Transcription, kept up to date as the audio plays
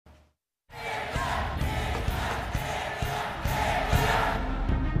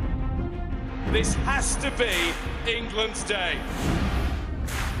This has to be England's day.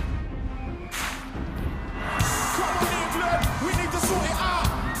 Come on, England, we need to sort it out.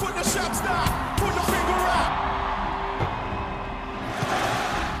 Put the shots down, put the finger out.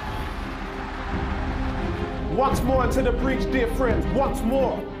 Once more into the breach, dear friends, once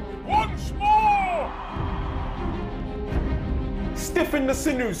more. Once more! Stiffen the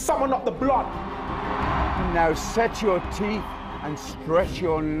sinews, summon up the blood. Now set your teeth and stretch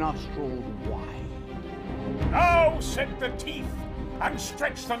your nostrils wide. Now set the teeth and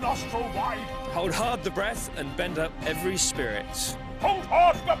stretch the nostril wide. Hold hard the breath and bend up every spirit. Hold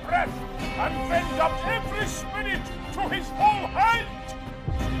hard the breath and bend up every spirit to his full height.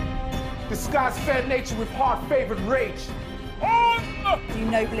 Disguise fair nature with hard-favoured rage. On! You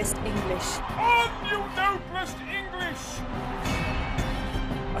noblest English. On, you noblest English!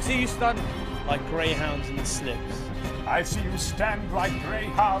 I see you stand like greyhounds in the slips. I see you stand like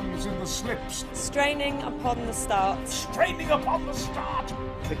greyhounds in the slips. Straining upon the start. Straining upon the start.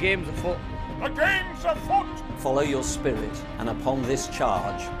 The game's afoot. The game's afoot. Follow your spirit, and upon this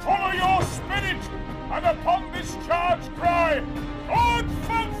charge. Follow your spirit, and upon this charge cry, on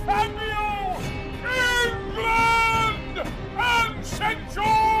for